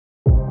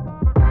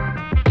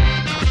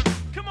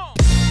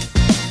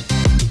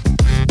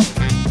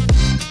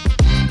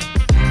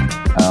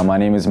My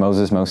name is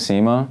Moses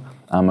Mosima.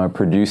 I'm a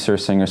producer,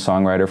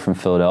 singer-songwriter from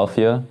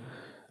Philadelphia.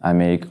 I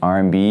make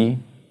R&B,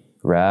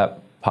 rap,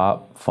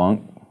 pop,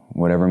 funk,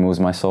 whatever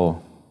moves my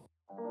soul.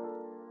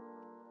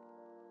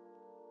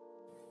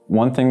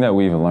 One thing that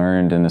we've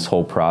learned in this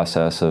whole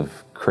process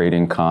of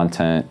creating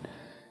content,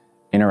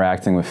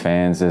 interacting with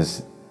fans,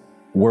 is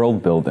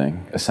world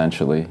building,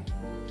 essentially.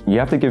 You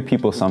have to give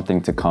people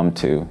something to come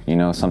to, you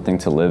know, something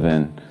to live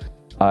in.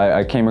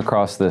 I came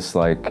across this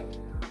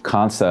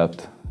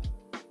concept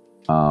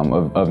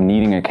of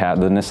needing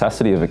the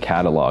necessity of a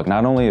catalog,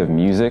 not only of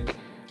music,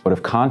 but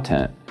of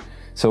content.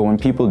 So when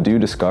people do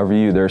discover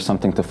you, there's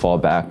something to fall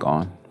back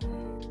on.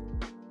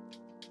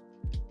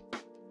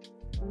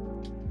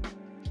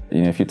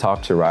 You know, if you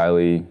talk to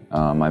Riley,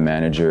 my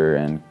manager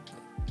and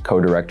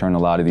co-director on a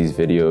lot of these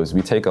videos,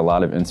 we take a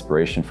lot of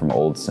inspiration from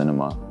old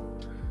cinema.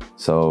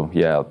 So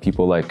yeah,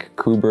 people like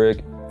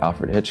Kubrick,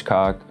 Alfred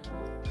Hitchcock.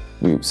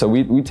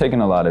 We've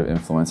taken a lot of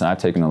influence, and I've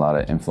taken a lot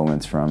of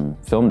influence from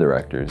film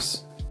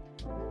directors.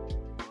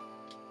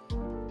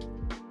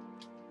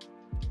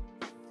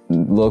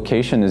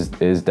 Location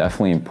is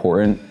definitely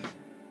important,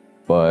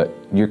 but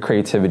your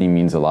creativity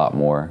means a lot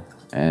more.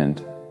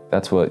 And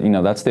that's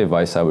the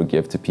advice I would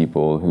give to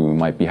people who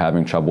might be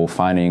having trouble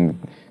finding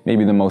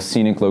maybe the most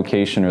scenic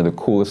location or the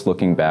coolest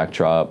looking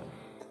backdrop.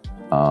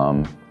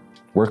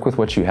 Work with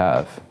what you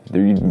have.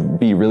 You'd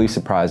be really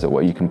surprised at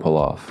what you can pull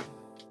off.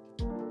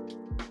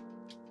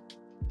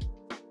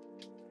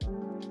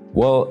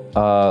 Well,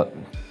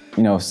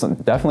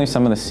 definitely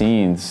some of the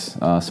scenes,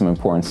 some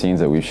important scenes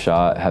that we've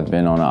shot have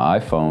been on an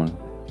iPhone.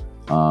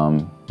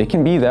 It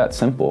can be that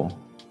simple.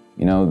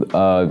 You know,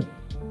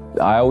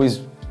 I always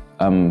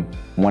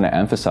want to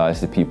emphasize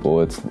to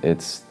people,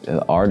 it's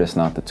the artist,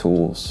 not the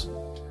tools.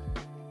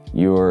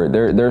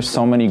 There's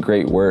so many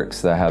great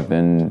works that have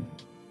been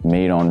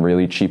made on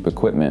really cheap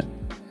equipment.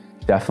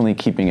 Definitely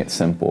keeping it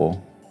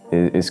simple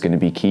is going to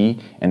be key,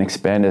 and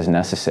expand as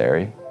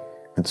necessary.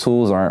 The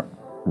tools aren't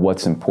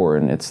what's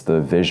important, it's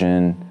the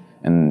vision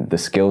and the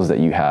skills that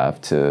you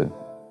have to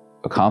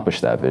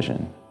accomplish that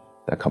vision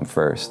that come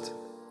first.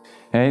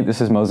 Hey,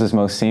 this is Moses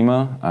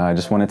Mosima. I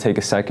just want to take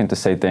a second to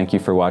say thank you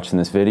for watching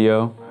this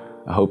video.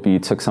 I hope you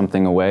took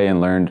something away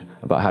and learned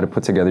about how to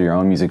put together your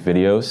own music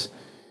videos.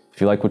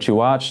 If you like what you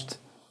watched,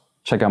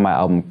 check out my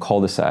album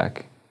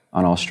Cul-de-sac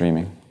on all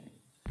streaming.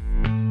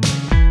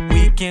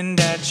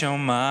 Weekend at your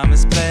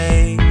mama's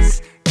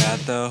place, got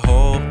the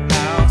whole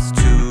house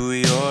to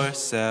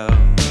yourself.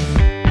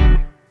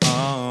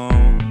 Oh,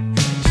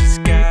 she's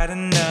got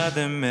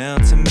another meal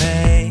to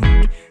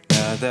make,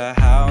 another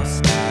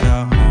house, not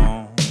a home.